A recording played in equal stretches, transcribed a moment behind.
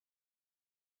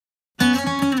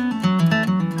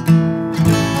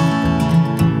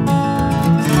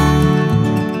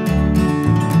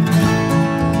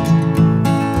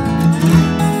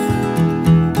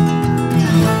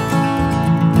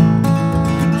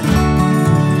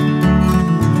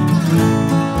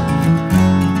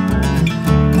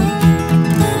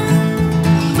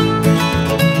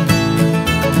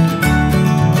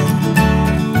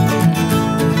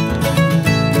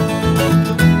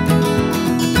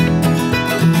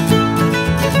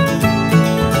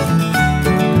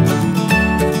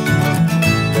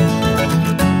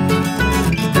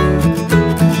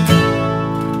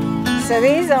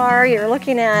you're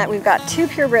looking at, we've got two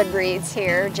purebred breeds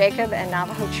here, Jacob and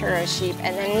Navajo Churro sheep,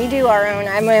 and then we do our own,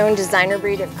 I have my own designer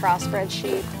breed of crossbred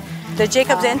sheep. The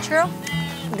Jacob's and Churro?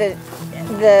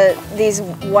 These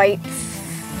white,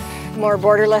 more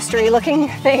border lustery looking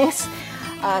things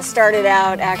started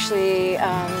out actually,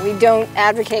 we don't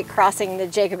advocate crossing the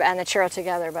Jacob and the Churro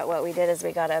together, but what we did is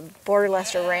we got a border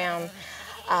luster ram,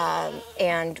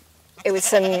 and it was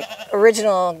some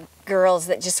original girls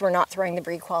that just were not throwing the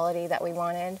breed quality that we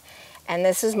wanted. And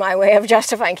this is my way of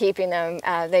justifying keeping them.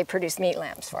 They produce meat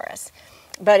lambs for us.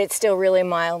 But it's still really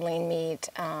mild, lean meat.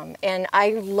 And I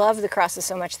love the crosses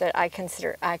so much that I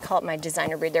call it my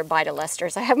designer breed. They're Bide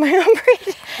Lesters. I have my own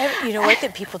breed. You know what,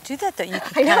 that people do that though. You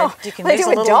can you can they mix do a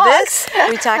with little of dogs. this.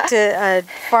 We talked to a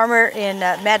farmer in,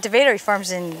 Matt DeVader, he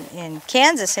farms in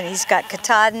Kansas, and he's got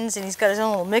Katahdins, and he's got his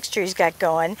own little mixture he's got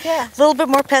going. Yeah. A little bit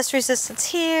more pest resistance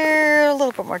here, a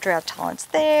little bit more drought tolerance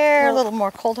there, a little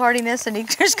more cold hardiness, and he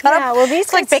just got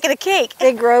it's like baking a cake.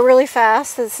 They grow really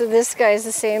fast. So this guy's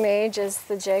the same age as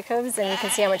the Jacobs, and you can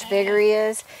see how much bigger he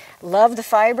is. Love the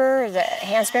fiber. The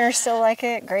hand spinners still like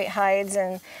it. Great hides,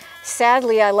 and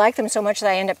sadly, I like them so much that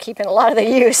I end up keeping a lot of the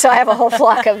ewes. So I have a whole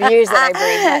flock of ewes that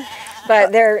I breed.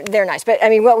 But they're nice. But I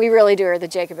mean, what we really do are the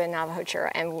Jacob and Navajo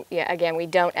Churro, and yeah, again, we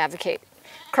don't advocate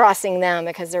crossing them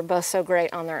because they're both so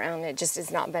great on their own. It just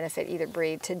does not benefit either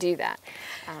breed to do that.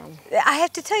 I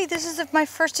have to tell you, this is my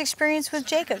first experience with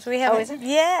Jacobs. We have, oh, is it?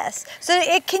 Yes. So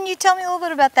can you tell me a little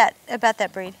bit about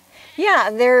that breed? Yeah,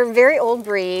 they're a very old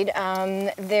breed.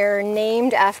 They're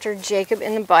named after Jacob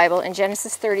in the Bible in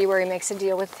Genesis 30, where he makes a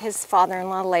deal with his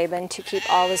father-in-law Laban to keep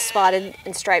all his spotted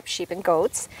and striped sheep and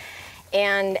goats.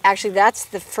 And actually, that's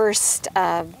the first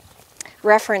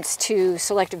reference to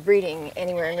selective breeding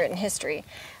anywhere in written history.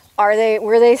 Were they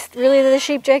really the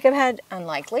sheep Jacob had?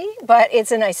 Unlikely, but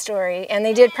it's a nice story, and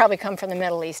they did probably come from the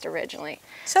Middle East originally.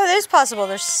 So it is possible.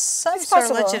 There's some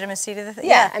sort of legitimacy to the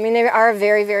yeah, I mean, they are a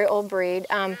very, very old breed.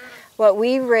 What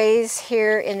we raise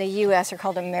here in the U.S. are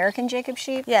called American Jacob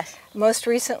sheep. Yes. Most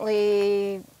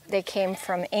recently, they came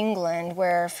from England,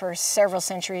 where for several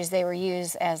centuries they were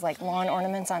used as like lawn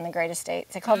ornaments on the great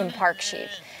estates. They called them park sheep.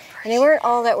 And they weren't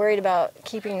all that worried about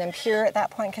keeping them pure at that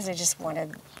point because they just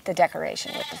wanted the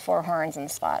decoration with the four horns and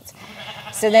the spots.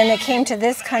 So then they came to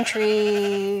this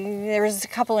country. There was a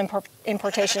couple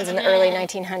importations in the early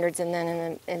 1900s and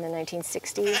then in the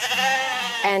 1960s.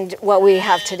 And what we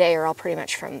have today are all pretty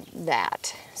much from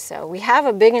that. So we have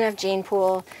a big enough gene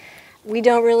pool. We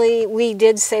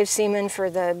did save semen for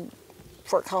the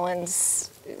Fort Collins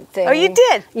thing. Oh, you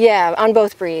did? Yeah, on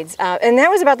both breeds. And that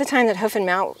was about the time that hoof and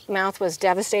mouth was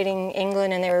devastating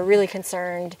England, and they were really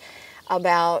concerned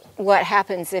about what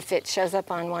happens if it shows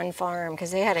up on one farm,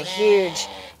 because they had a huge,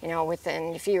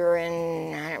 if you were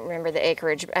in, I don't remember the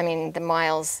acreage, I mean the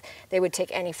miles, they would take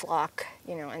any flock,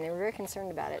 and they were very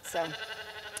concerned about it. So,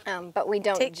 but we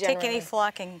don't take any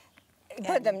flock and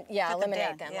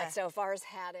eliminate them. Yeah. Like so if ours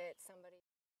had it,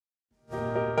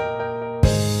 somebody.